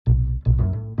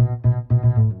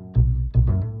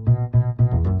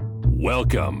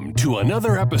Welcome to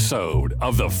another episode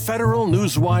of the Federal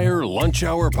Newswire Lunch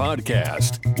Hour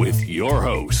Podcast with your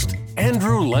host,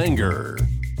 Andrew Langer.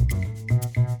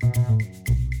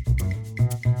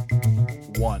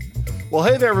 Well,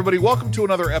 hey there, everybody. Welcome to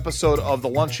another episode of the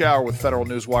Lunch Hour with Federal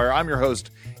Newswire. I'm your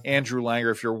host, Andrew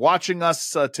Langer. If you're watching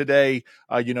us today,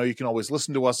 you can always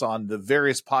listen to us on the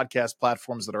various podcast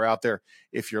platforms that are out there.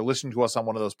 If you're listening to us on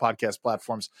one of those podcast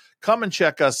platforms, come and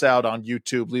check us out on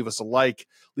YouTube. Leave us a like,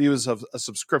 leave us a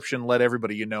subscription. Let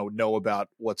everybody you know about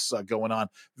what's going on.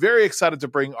 Very excited to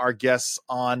bring our guests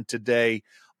on today.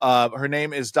 Her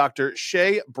name is Dr.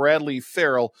 Shea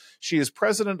Bradley-Farrell. She is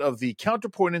president of the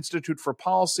Counterpoint Institute for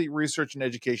Policy, Research, and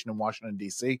Education in Washington,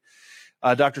 D.C.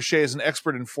 Dr. Shea is an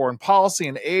expert in foreign policy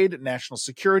and aid, national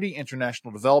security,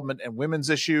 international development, and women's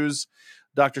issues.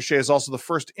 Dr. Shea is also the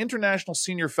first international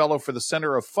senior fellow for the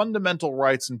Center of Fundamental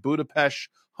Rights in Budapest,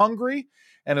 Hungary,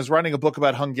 and is writing a book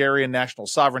about Hungarian national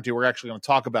sovereignty. We're actually going to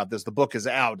talk about this. The book is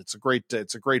out. It's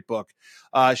a great book.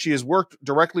 She has worked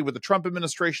directly with the Trump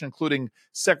administration, including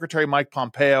Secretary Mike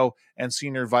Pompeo and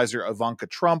Senior Advisor Ivanka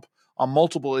Trump, on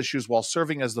multiple issues while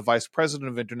serving as the Vice President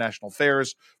of International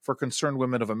Affairs for Concerned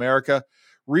Women of America.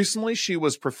 Recently, she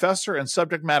was professor and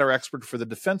subject matter expert for the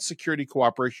Defense Security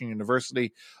Cooperation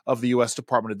University of the U.S.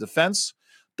 Department of Defense.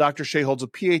 Dr. Shea holds a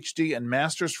PhD and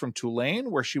master's from Tulane,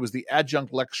 where she was the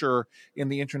adjunct lecturer in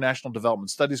the International Development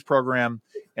Studies program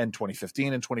in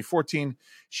 2015 and 2014.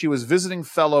 She was visiting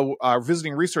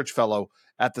research fellow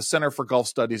at the Center for Gulf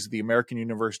Studies at the American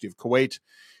University of Kuwait.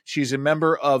 She's a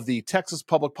member of the Texas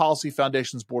Public Policy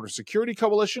Foundation's Border Security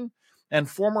Coalition and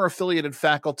former affiliated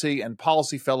faculty and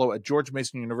policy fellow at George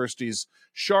Mason University's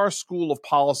Schar School of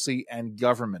Policy and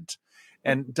Government.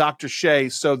 And Dr. Shea,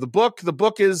 so the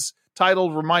book is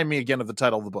titled, remind me again of the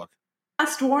title of the book.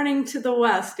 Last Warning to the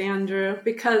West, Andrew,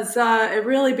 because it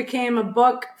really became a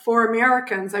book for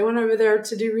Americans. I went over there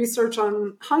to do research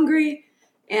on Hungary,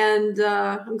 and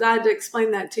I'm glad to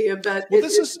explain that to you, but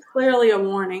this is clearly a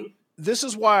warning. This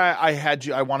is why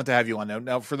I wanted to have you on now.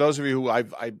 Now, for those of you who I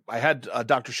had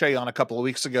Dr. Shea on a couple of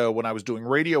weeks ago when I was doing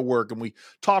radio work, and we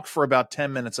talked for about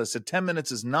 10 minutes. I said 10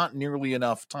 minutes is not nearly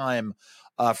enough time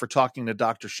for talking to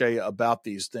Dr. Shea about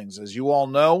these things. As you all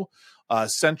know,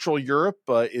 Central Europe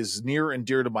is near and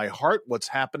dear to my heart, what's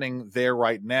happening there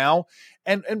right now.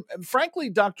 And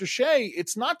frankly, Dr. Shea,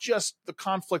 it's not just the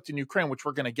conflict in Ukraine, which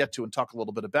we're going to get to and talk a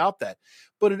little bit about that,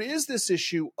 but it is this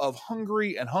issue of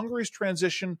Hungary and Hungary's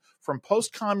transition from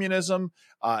post-communism,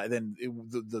 then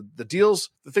the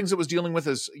things it was dealing with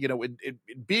is,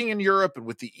 being in Europe and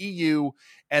with the EU,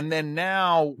 and then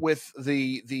now with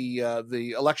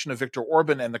the election of Viktor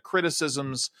Orban and the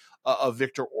criticisms of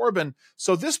Viktor Orban.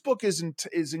 So this book is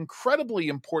incredibly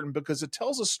important because it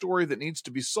tells a story that needs to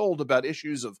be sold about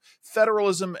issues of federalism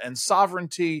and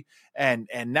sovereignty and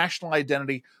national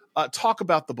identity. Talk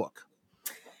about the book.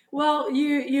 Well,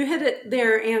 you hit it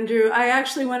there, Andrew. I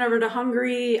actually went over to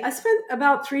Hungary. I spent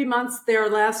about 3 months there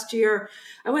last year.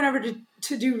 I went over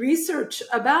to do research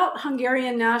about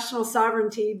Hungarian national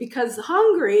sovereignty because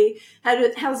Hungary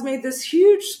has made this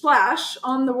huge splash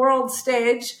on the world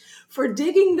stage for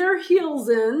digging their heels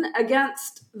in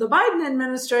against the Biden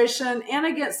administration and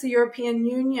against the European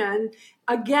Union,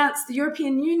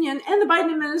 and the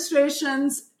Biden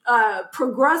administration's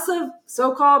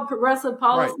so-called progressive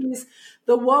policies, right.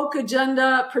 The woke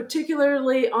agenda,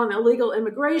 particularly on illegal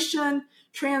immigration,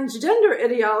 transgender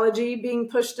ideology being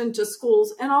pushed into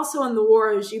schools, and also in the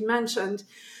war, as you mentioned.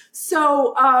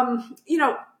 So,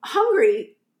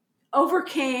 Hungary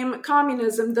overcame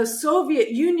communism, the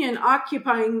Soviet Union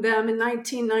occupying them in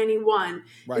 1991.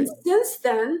 Right. And since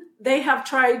then, they have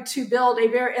tried to build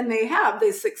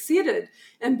they succeeded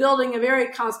in building a very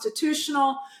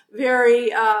constitutional,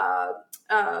 very,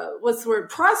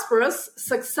 prosperous,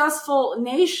 successful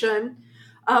nation.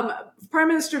 Prime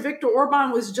Minister Viktor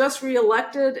Orban was just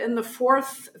reelected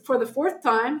for the fourth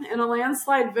time in a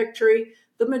landslide victory.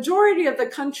 The majority of the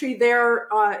country there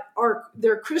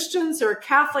they're Christians. They're a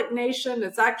Catholic nation.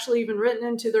 It's actually even written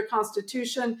into their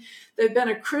constitution. They've been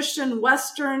a Christian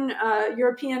Western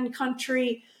European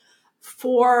country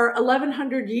for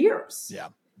 1,100 years. Yeah.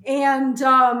 And,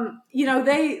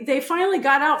 they finally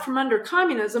got out from under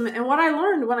communism. And what I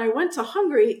learned when I went to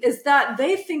Hungary is that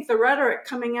they think the rhetoric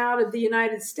coming out of the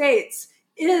United States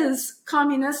is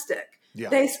communistic. Yeah.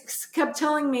 They kept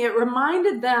telling me it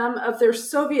reminded them of their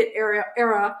Soviet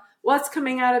era, what's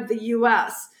coming out of the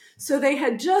U.S. So they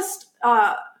had just,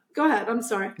 go ahead, I'm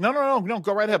sorry. No,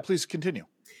 go right ahead. Please continue.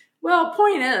 Well,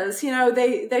 point is,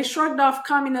 they shrugged off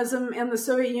communism and the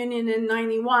Soviet Union in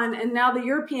 91, and now the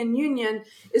European Union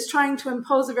is trying to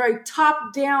impose a very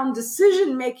top-down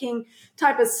decision-making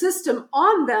type of system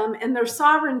on them and their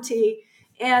sovereignty,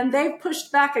 and they've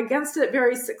pushed back against it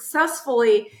very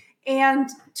successfully. And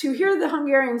to hear the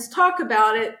Hungarians talk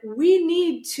about it, we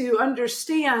need to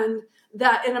understand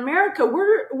that in America,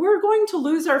 we're going to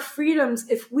lose our freedoms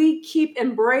if we keep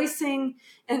embracing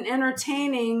and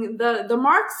entertaining the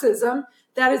Marxism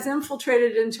that is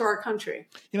infiltrated into our country.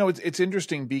 It's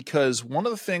interesting because one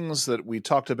of the things that we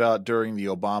talked about during the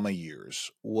Obama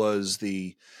years was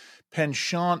the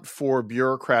penchant for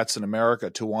bureaucrats in America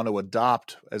to want to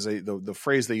adopt, as the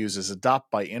phrase they use is adopt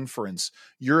by inference,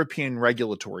 European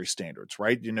regulatory standards,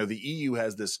 right? The EU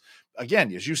has this,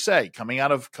 again, as you say, coming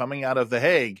out of The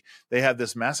Hague, they have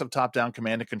this massive top-down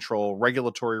command and control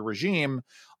regulatory regime,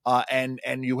 and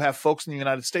you have folks in the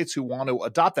United States who want to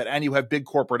adopt that, and you have big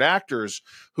corporate actors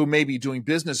who may be doing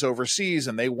business overseas,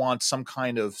 and they want some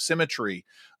kind of symmetry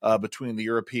between the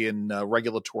European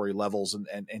regulatory levels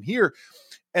and here.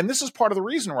 And this is part of the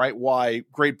reason, right, why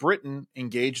Great Britain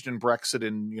engaged in Brexit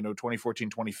in 2014,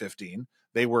 2015.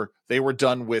 They were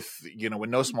done with, in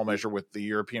no small measure, with the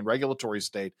European regulatory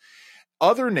state.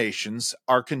 Other nations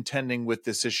are contending with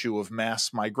this issue of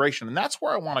mass migration, and that's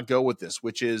where I want to go with this,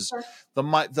 which is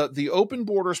the open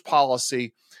borders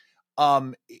policy.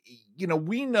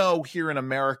 We know here in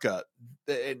America,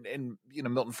 and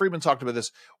Milton Friedman talked about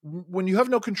this, when you have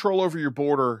no control over your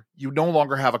border, you no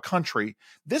longer have a country.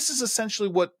 This is essentially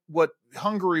what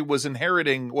Hungary was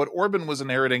inheriting, what Orban was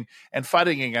inheriting and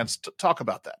fighting against. Talk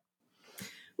about that.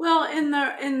 Well, in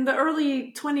the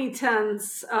early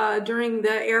 2010s, during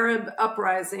the Arab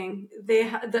uprising,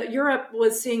 Europe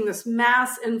was seeing this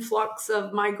mass influx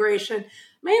of migration,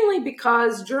 mainly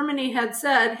because Germany had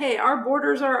said, hey, our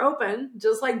borders are open,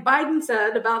 just like Biden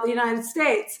said about the United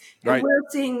States. And right. We're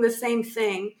seeing the same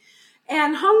thing.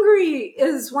 And Hungary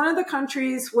is one of the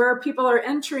countries where people are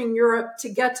entering Europe to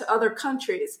get to other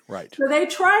countries. Right. So they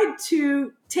tried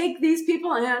to take these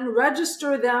people in,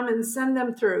 register them, and send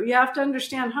them through. You have to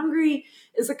understand, Hungary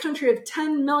is a country of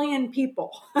 10 million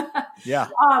people. Yeah.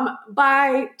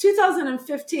 By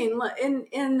 2015,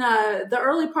 in the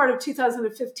early part of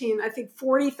 2015, I think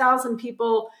 40,000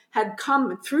 people had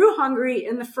come through Hungary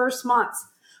in the first months.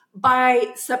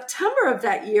 By September of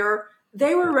that year,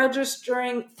 they were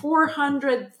registering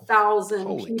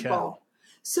 400,000 people. Cow.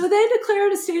 So they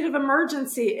declared a state of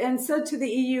emergency and said to the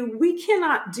EU, we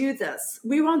cannot do this.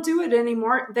 We won't do it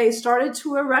anymore. They started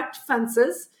to erect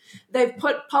fences. They've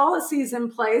put policies in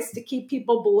place to keep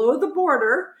people below the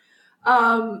border.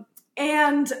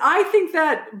 And I think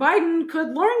that Biden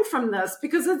could learn from this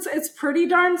because it's pretty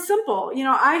darn simple.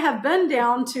 I have been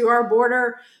down to our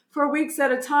border for weeks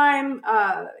at a time,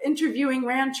 interviewing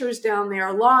ranchers down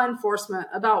there, law enforcement,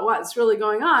 about what's really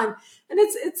going on. And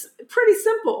it's pretty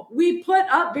simple. We put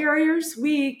up barriers.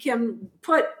 We can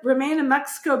put Remain in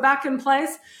Mexico back in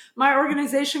place. My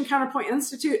organization, Counterpoint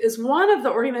Institute, is one of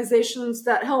the organizations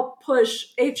that helped push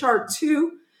H.R.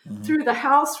 2 through the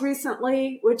House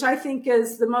recently, which I think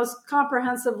is the most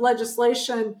comprehensive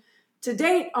legislation to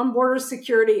date on border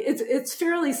security. It's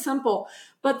fairly simple.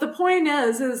 But the point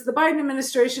is the Biden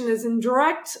administration is in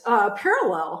direct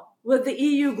parallel with the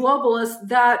EU globalists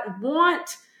that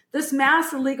want this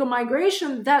mass illegal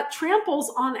migration that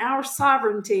tramples on our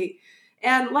sovereignty.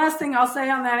 And last thing I'll say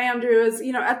on that, Andrew, is,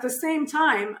 at the same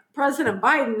time, President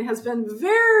Biden has been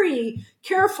very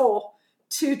careful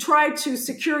to try to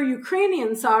secure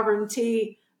Ukrainian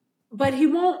sovereignty, but he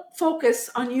won't focus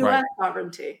on U.S.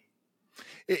 sovereignty.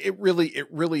 It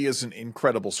really is an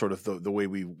incredible sort of the way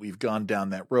we've gone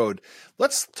down that road.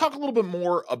 Let's talk a little bit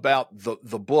more about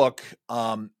the book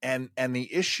and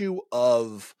the issue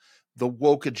of the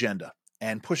woke agenda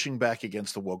and pushing back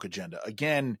against the woke agenda.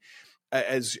 Again,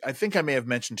 as I think I may have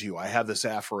mentioned to you, I have this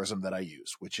aphorism that I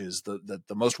use, which is the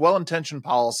most well-intentioned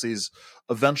policies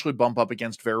eventually bump up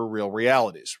against very real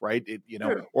realities, right?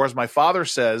 Sure. Or as my father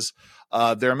says,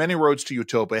 there are many roads to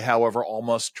utopia, however, all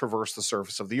must traverse the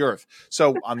surface of the earth.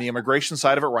 So on the immigration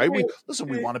side of it, right? We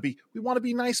want to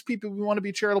be nice people. We want to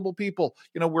be charitable people.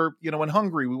 We're in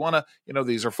Hungary. We want to,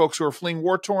 these are folks who are fleeing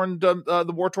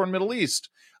the war-torn Middle East.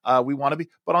 We want to be,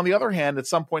 but on the other hand, at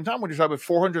some point in time, when you're talking about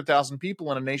 400,000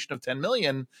 people in a nation of 10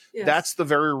 million, yes. That's the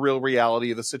very real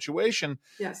reality of the situation.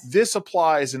 Yes. This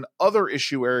applies in other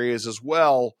issue areas as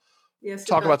well. Yes.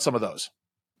 Talk about some of those.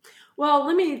 Well,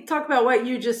 let me talk about what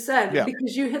you just said,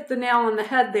 because you hit the nail on the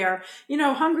head there.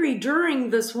 Hungary,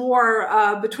 during this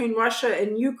war between Russia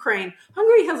and Ukraine,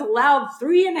 Hungary has allowed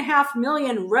 3.5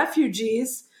 million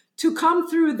refugees to come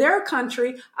through their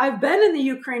country. I've been in the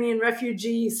Ukrainian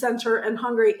refugee center in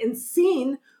Hungary and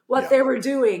seen what they were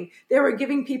doing. They were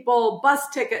giving people bus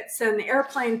tickets and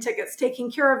airplane tickets, taking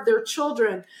care of their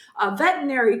children,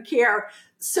 veterinary care.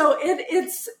 So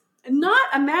it's not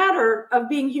a matter of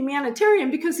being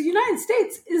humanitarian, because the United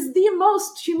States is the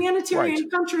most humanitarian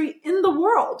country in the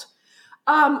world.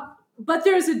 But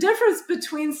there's a difference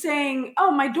between saying,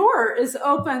 oh, my door is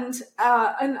opened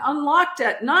and unlocked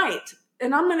at night,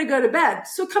 and I'm going to go to bed.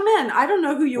 So come in. I don't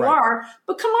know who you are,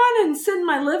 but come on and sit in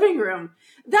my living room.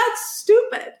 That's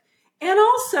stupid. And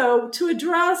also, to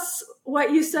address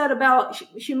what you said about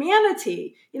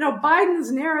humanity,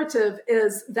 Biden's narrative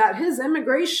is that his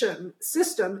immigration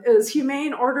system is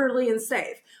humane, orderly, and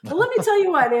safe. But let me tell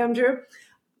you what, Andrew,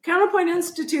 Counterpoint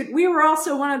Institute, we were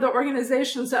also one of the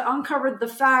organizations that uncovered the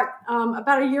fact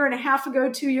about a year and a half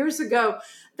ago, 2 years ago,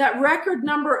 that record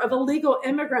number of illegal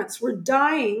immigrants were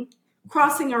dying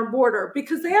crossing our border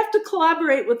because they have to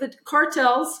collaborate with the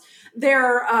cartels.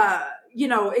 They're,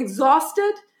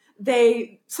 exhausted.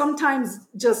 They sometimes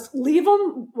just leave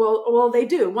them. Well, they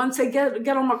do. Once they get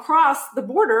them across the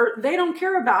border, they don't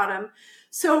care about them.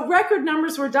 So record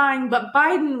numbers were dying, but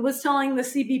Biden was telling the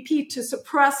CBP to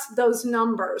suppress those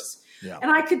numbers. Yeah.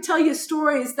 And I could tell you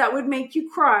stories that would make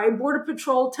you cry. Border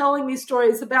Patrol telling me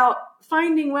stories about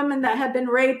finding women that had been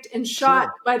raped and shot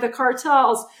by the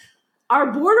cartels.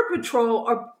 Our Border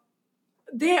Patrol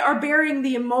they are bearing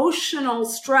the emotional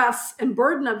stress and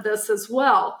burden of this as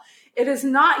well. It is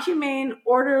not humane,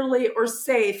 orderly, or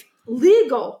safe.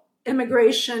 Legal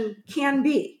immigration can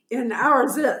be, and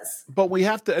ours is. But we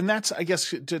have to, and that's, I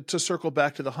guess, to circle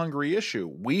back to the Hungary issue.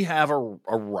 We have a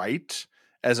right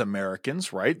as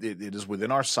Americans, right? It is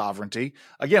within our sovereignty.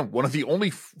 Again, one of the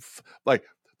only,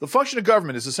 the function of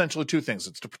government is essentially two things.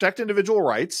 It's to protect individual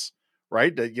rights,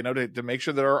 right? To make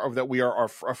sure that we are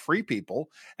a free people,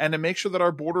 and to make sure that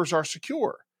our borders are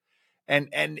secure. And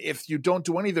if you don't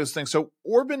do any of those things, so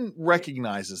Orban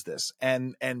recognizes this,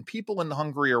 and people in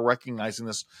Hungary are recognizing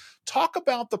this. Talk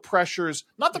about the pressures,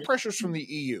 not the pressures from the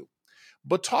EU,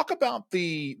 but talk about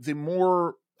the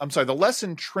less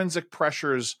intrinsic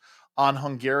pressures on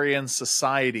Hungarian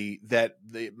society that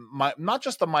not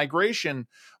just the migration,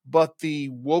 but the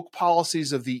woke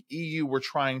policies of the EU were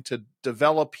trying to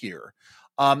develop here.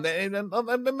 And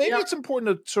maybe it's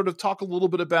important to sort of talk a little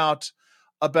bit about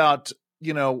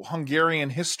Hungarian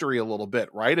history a little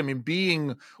bit, right? I mean,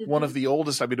 being one of the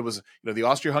oldest, it was, the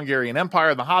Austro-Hungarian Empire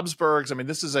and the Habsburgs. I mean,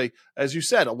 this is as you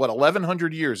said,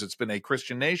 1,100 years it's been a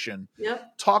Christian nation.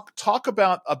 Yep. Talk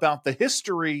about the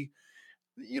history.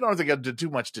 You don't have to get into too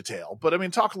much detail, but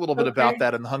talk a little bit about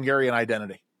that and the Hungarian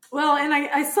identity. Well, and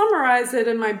I summarize it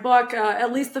in my book,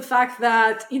 at least the fact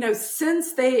that,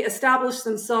 since they established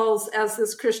themselves as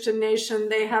this Christian nation,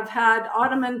 they have had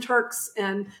Ottoman Turks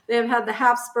and they have had the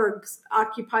Habsburgs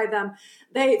occupy them.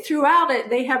 Throughout it,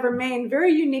 they have remained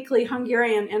very uniquely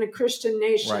Hungarian and a Christian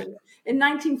nation. Right. In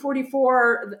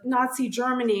 1944, Nazi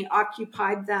Germany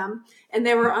occupied them, and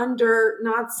they were under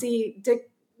Nazi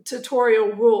dictatorial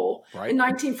rule. Right. In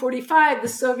 1945, the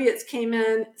Soviets came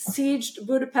in, sieged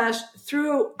Budapest,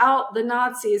 threw out the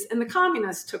Nazis, and the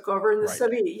communists took over, and the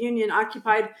Soviet Union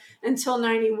occupied until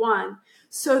 91.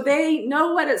 So they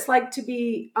know what it's like to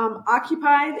be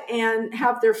occupied and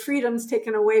have their freedoms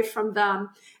taken away from them.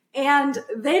 And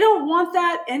they don't want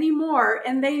that anymore.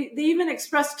 And they even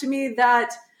expressed to me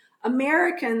that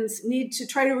Americans need to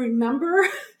try to remember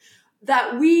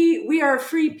that we are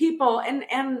free people.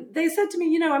 And they said to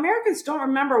me, Americans don't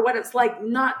remember what it's like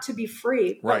not to be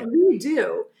free, but we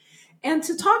do. And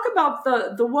to talk about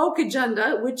the woke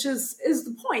agenda, which is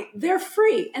the point, they're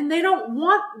free and they don't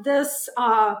want this.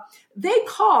 They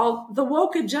call the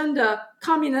woke agenda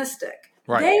communistic.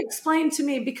 Right. They explained to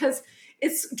me, because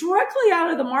it's directly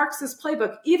out of the Marxist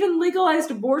playbook. Even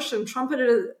legalized abortion,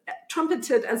 trumpeted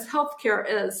as healthcare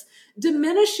is,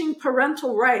 diminishing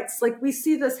parental rights. Like we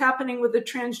see this happening with the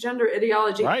transgender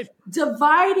ideology,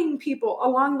 dividing people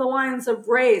along the lines of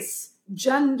race,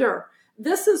 gender.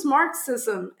 This is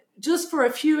Marxism, just for a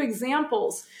few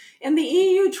examples. And the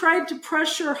EU tried to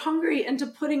pressure Hungary into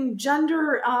putting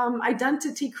gender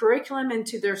identity curriculum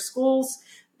into their schools.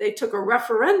 They took a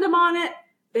referendum on it.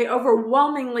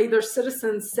 Overwhelmingly, their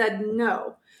citizens said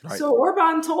no. Right. So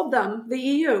Orban told them, the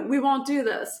EU, we won't do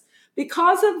this.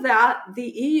 Because of that, the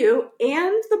EU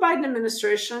and the Biden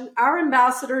administration, our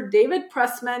ambassador, David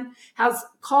Pressman, has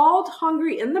called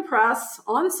Hungary in the press,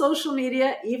 on social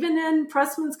media, even in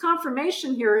Pressman's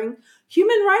confirmation hearing,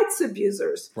 human rights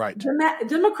abusers,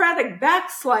 democratic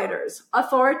backsliders,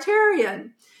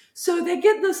 authoritarian. So they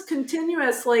get this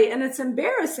continuously, and it's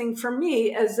embarrassing for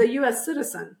me as a U.S.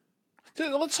 citizen.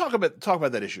 Let's talk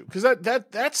about that issue, because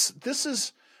this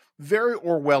is very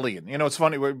Orwellian. It's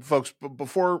funny, folks.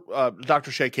 Before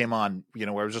Dr. Shea came on, where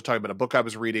I was just talking about a book I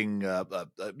was reading, a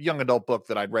young adult book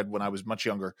that I'd read when I was much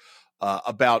younger,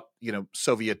 about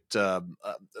Soviet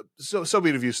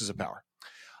abuses of power.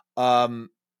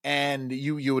 And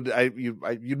you'd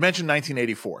mentioned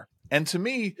 1984, and to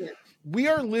me, we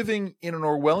are living in an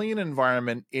Orwellian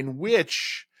environment in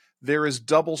which there is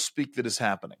doublespeak that is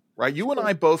happening, right? You and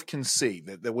I both can see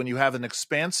that when you have an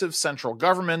expansive central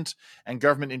government and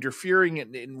government interfering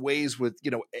in ways with,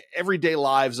 everyday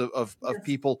lives of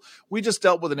people. We just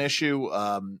dealt with an issue,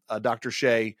 Dr.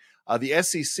 Shea. The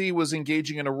SEC was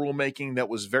engaging in a rulemaking that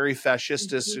was very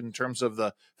fascistic in terms of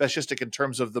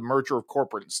the merger of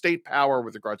corporate and state power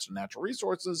with regards to natural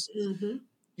resources.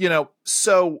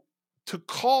 So to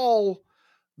call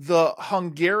the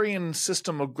Hungarian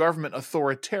system of government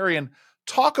authoritarian,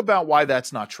 talk about why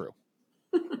that's not true.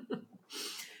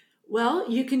 Well,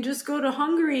 you can just go to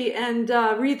Hungary and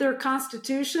read their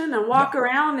constitution and walk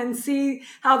around and see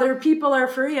how their people are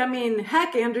free. I mean,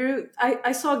 heck, Andrew,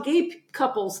 I saw gay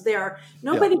couples there.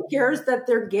 Nobody cares that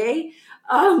they're gay.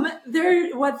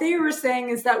 What they were saying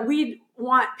is that we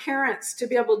want parents to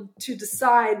be able to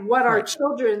decide what our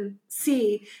children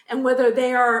see and whether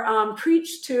they are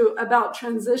preached to about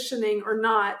transitioning or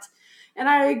not. And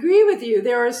I agree with you.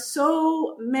 There are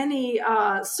so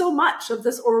much of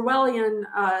this Orwellian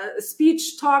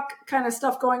speech talk kind of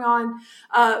stuff going on.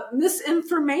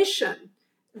 Misinformation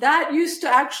that used to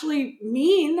actually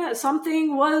mean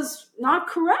something was not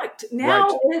correct.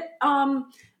 Now it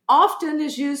often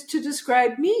is used to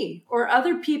describe me or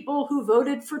other people who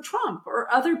voted for Trump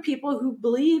or other people who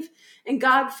believe in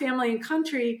God, family, and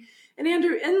country. And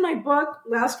Andrew, in my book,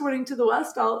 Last Warning to the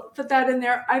West, I'll put that in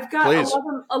there. I've got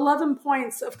 11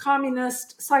 points of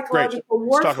communist psychological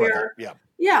warfare. Let's talk about that.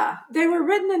 Yeah, they were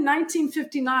written in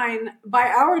 1959 by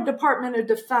our Department of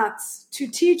Defense to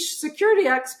teach security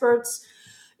experts,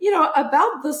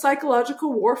 about the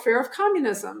psychological warfare of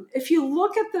communism. If you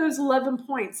look at those 11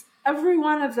 points, every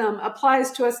one of them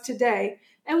applies to us today.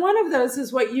 And one of those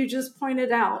is what you just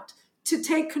pointed out. To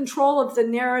take control of the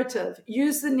narrative,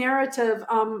 use the narrative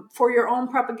for your own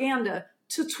propaganda,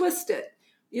 to twist it.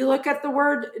 You look at the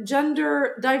word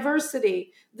gender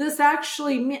diversity. This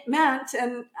actually meant,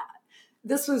 and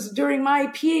this was during my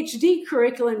PhD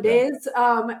curriculum days,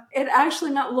 it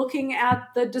actually meant looking at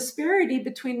the disparity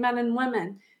between men and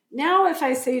women. Now, if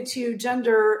I say to you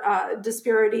gender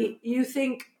disparity, you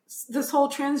think this whole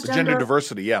transgender... The gender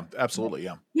diversity, yeah, absolutely,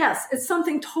 yeah. Yes, it's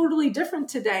something totally different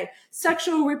today.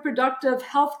 Sexual reproductive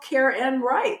health care and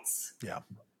rights. Yeah.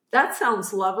 That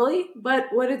sounds lovely, but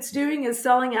what it's doing is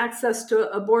selling access to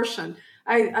abortion.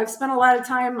 I've spent a lot of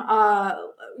time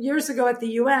years ago at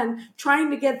the UN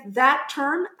trying to get that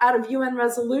term out of UN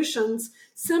resolutions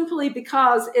simply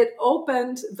because it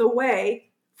opened the way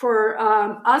for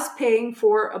us paying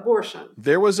for abortion.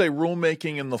 There was a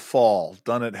rulemaking in the fall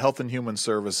done at Health and Human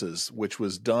Services, which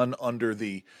was done under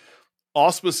the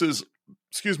auspices,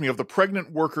 of the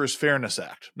Pregnant Workers Fairness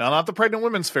Act. Now, not the Pregnant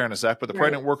Women's Fairness Act, but the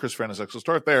Pregnant Workers Fairness Act. So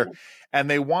start there. And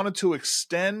they wanted to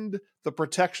extend the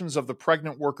protections of the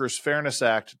Pregnant Workers Fairness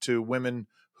Act to women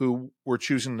who were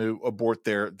choosing to abort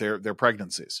their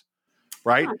pregnancies.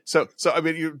 Right. So I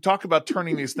mean, you talk about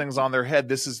turning these things on their head.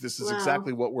 This is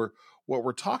exactly what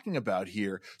we're talking about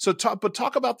here. So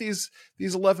talk about these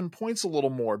 11 points a little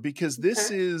more, because this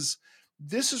is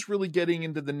really getting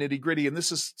into the nitty gritty. And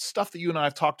this is stuff that you and I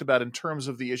have talked about in terms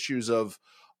of the issues of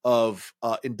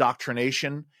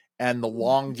indoctrination and the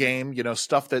long game,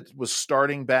 stuff that was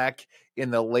starting back in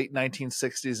the late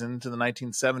 1960s and into the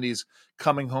 1970s,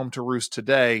 coming home to roost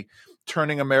today,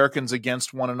 turning Americans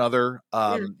against one another,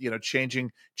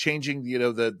 changing,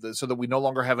 so that we no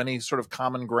longer have any sort of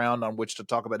common ground on which to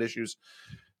talk about issues.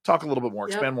 Talk a little bit more,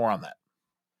 expand more on that.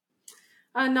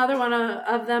 Another one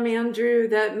of them, Andrew,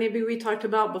 that maybe we talked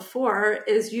about before,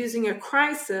 is using a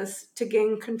crisis to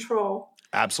gain control.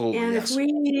 Absolutely. And if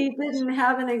we didn't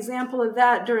have an example of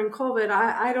that during COVID,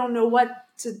 I don't know what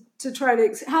to try to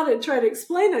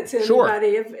explain it to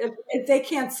anybody if they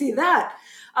can't see that.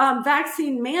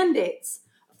 Vaccine mandates,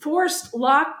 forced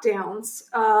lockdowns,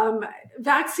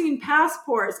 vaccine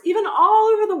passports, even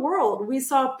all over the world. We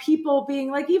saw people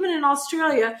being even in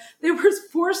Australia, they were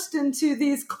forced into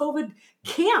these COVID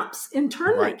camps,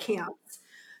 internment camps.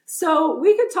 So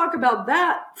we could talk about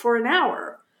that for an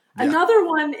hour. Yeah. Another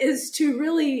one is to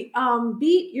really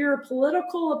beat your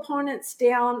political opponents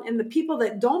down and the people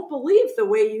that don't believe the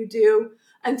way you do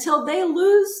until they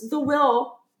lose the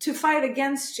will to fight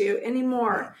against you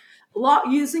anymore.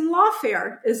 Using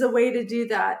lawfare is a way to do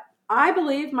that. I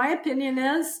believe, my opinion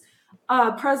is,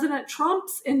 President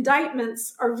Trump's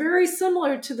indictments are very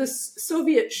similar to the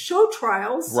Soviet show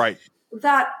trials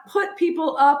that put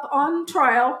people up on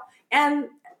trial, and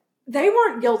they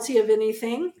weren't guilty of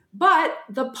anything, but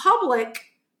the public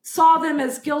saw them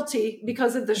as guilty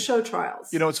because of the show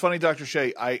trials. You know, it's funny, Dr.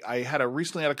 Shea, I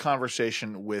recently had a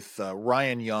conversation with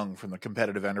Ryan Young from the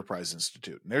Competitive Enterprise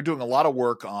Institute, and they're doing a lot of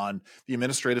work on the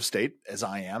administrative state, as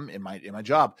I am in my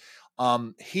job.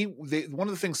 One of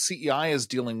the things CEI is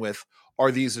dealing with are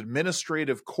these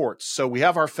administrative courts. So we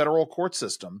have our federal court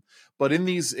system, but in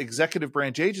these executive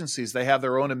branch agencies, they have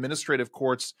their own administrative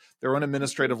courts, their own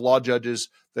administrative law judges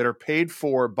that are paid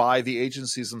for by the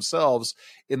agencies themselves.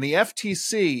 In the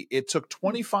FTC, it took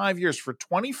 25 years. For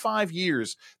 25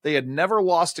 years, they had never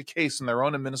lost a case in their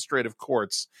own administrative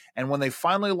courts. And when they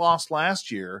finally lost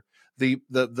last year,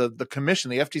 the commission,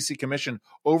 the FTC commission,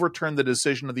 overturned the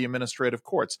decision of the administrative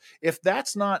courts. If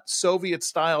that's not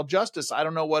Soviet-style justice, I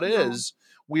don't know what is.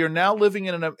 We are now living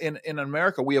in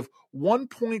America. We have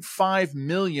 1.5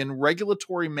 million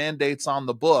regulatory mandates on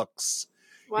the books.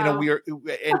 Wow. You know, we are,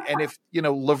 and if, you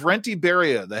know, Lavrenti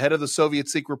Beria, the head of the Soviet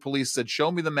secret police, said,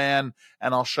 "Show me the man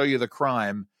and I'll show you the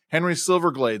crime." Henry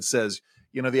Silverglade says,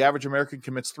 you know, the average American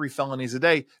commits 3 felonies a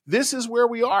day. This is where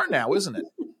we are now, isn't it?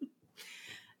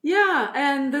 Yeah,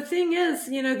 and the thing is,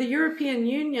 you know, the European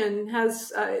Union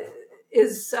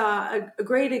is a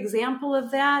great example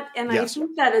of that, and yes. I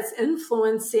think that it's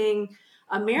influencing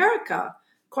America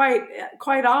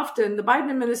quite often. The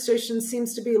Biden administration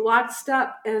seems to be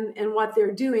lockstep in what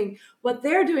they're doing. What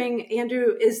they're doing,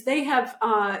 Andrew, is they have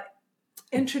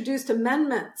introduced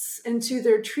amendments into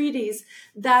their treaties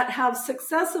that have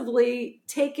successively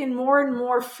taken more and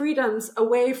more freedoms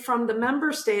away from the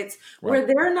member states, where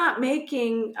they're not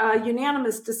making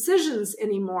unanimous decisions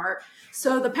anymore.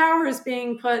 So the power is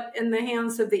being put in the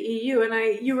hands of the EU.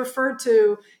 And you referred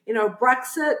to, you know,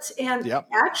 Brexit. And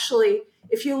actually,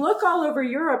 if you look all over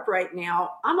Europe right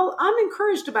now, I'm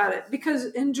encouraged about it, because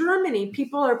in Germany,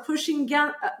 people are pushing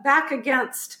back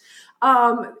against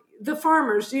the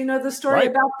farmers. Do you know the story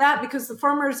about that? Because the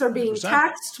farmers are being 100%.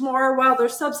 Taxed more while their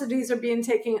subsidies are being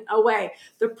taken away.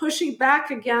 They're pushing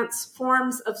back against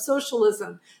forms of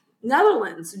socialism.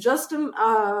 Netherlands just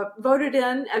voted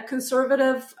in a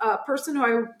conservative person who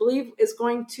I believe is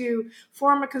going to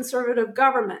form a conservative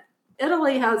government.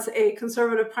 Italy has a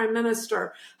conservative prime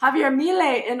minister. Javier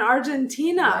Milei in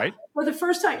Argentina, for the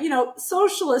first time, you know,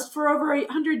 socialist for over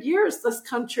 100 years, this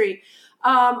country.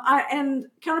 And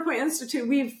Counterpoint Institute,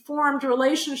 we've formed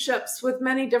relationships with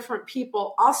many different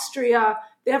people. Austria,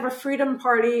 they have a freedom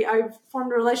party. I've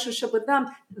formed a relationship with them.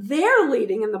 They're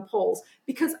leading in the polls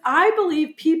because I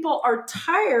believe people are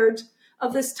tired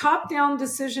of this top-down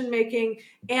decision-making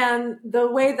and the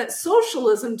way that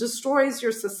socialism destroys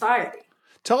your society.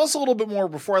 Tell us a little bit more,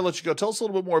 before I let you go, tell us a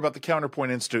little bit more about the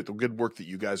Counterpoint Institute, the good work that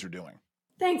you guys are doing.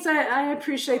 Thanks. I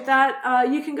appreciate that.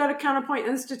 You can go to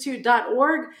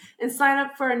counterpointinstitute.org and sign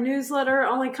up for a newsletter. It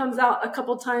only comes out a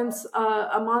couple times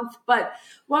a month. But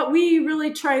what we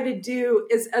really try to do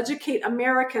is educate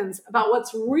Americans about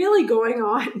what's really going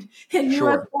on in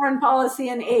U.S. foreign policy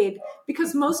and aid,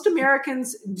 because most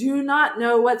Americans do not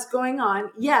know what's going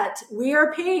on, yet we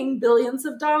are paying billions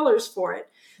of dollars for it.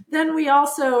 Then we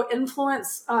also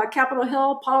influence Capitol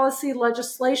Hill policy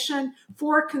legislation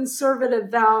for conservative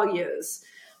values.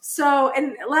 So,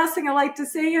 and last thing I like to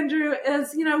say, Andrew,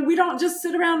 is, you know, we don't just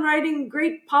sit around writing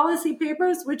great policy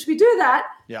papers, which we do that,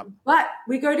 but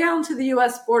we go down to the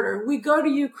U.S. border. We go to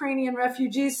Ukrainian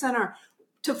Refugee Center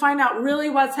to find out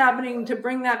really what's happening to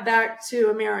bring that back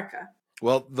to America.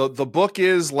 Well, the book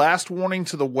is Last Warning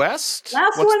to the West.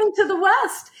 Warning to the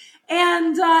West.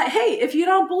 And hey, if you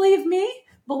don't believe me,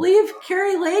 believe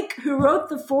Carrie Lake, who wrote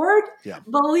The Ford.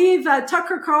 Believe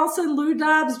Tucker Carlson, Lou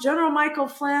Dobbs, General Michael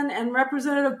Flynn, and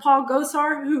Representative Paul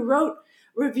Gosar, who wrote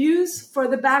reviews for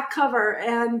the back cover.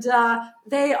 And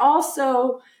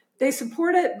they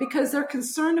support it because they're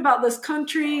concerned about this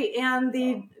country and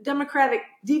the democratic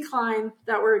decline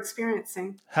that we're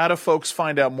experiencing. How do folks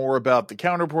find out more about the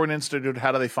Counterpoint Institute?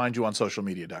 How do they find you on social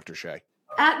media, Dr. Shea?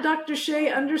 At Dr. Shea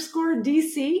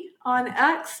 _DC on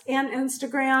X and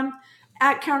Instagram.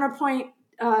 At Counterpoint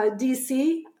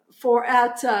DC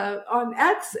on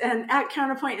X, and at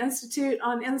Counterpoint Institute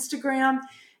on Instagram,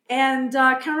 and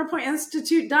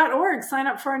counterpointinstitute.org. Sign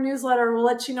up for our newsletter. We'll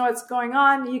let you know what's going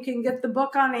on. You can get the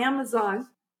book on Amazon.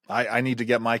 I need to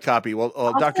get my copy. Well,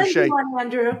 I'll Dr. send Shea, you one,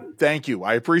 Andrew. thank you.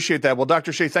 I appreciate that. Well,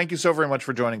 Dr. Shea, thank you so very much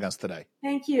for joining us today.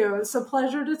 Thank you. It's a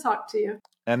pleasure to talk to you.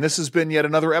 And this has been yet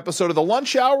another episode of the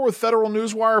Lunch Hour with Federal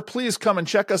Newswire. Please come and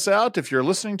check us out. If you're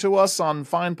listening to us on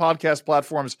fine podcast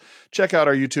platforms, check out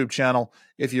our YouTube channel.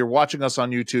 If you're watching us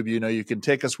on YouTube, you can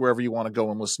take us wherever you want to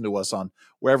go and listen to us on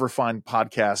wherever fine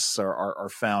podcasts are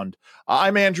found.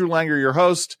 I'm Andrew Langer, your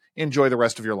host. Enjoy the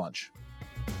rest of your lunch.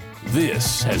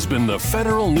 This has been the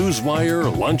Federal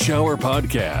Newswire Lunch Hour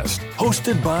Podcast,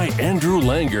 hosted by Andrew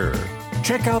Langer.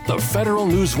 Check out the Federal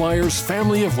Newswire's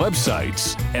family of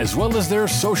websites, as well as their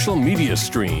social media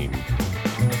stream.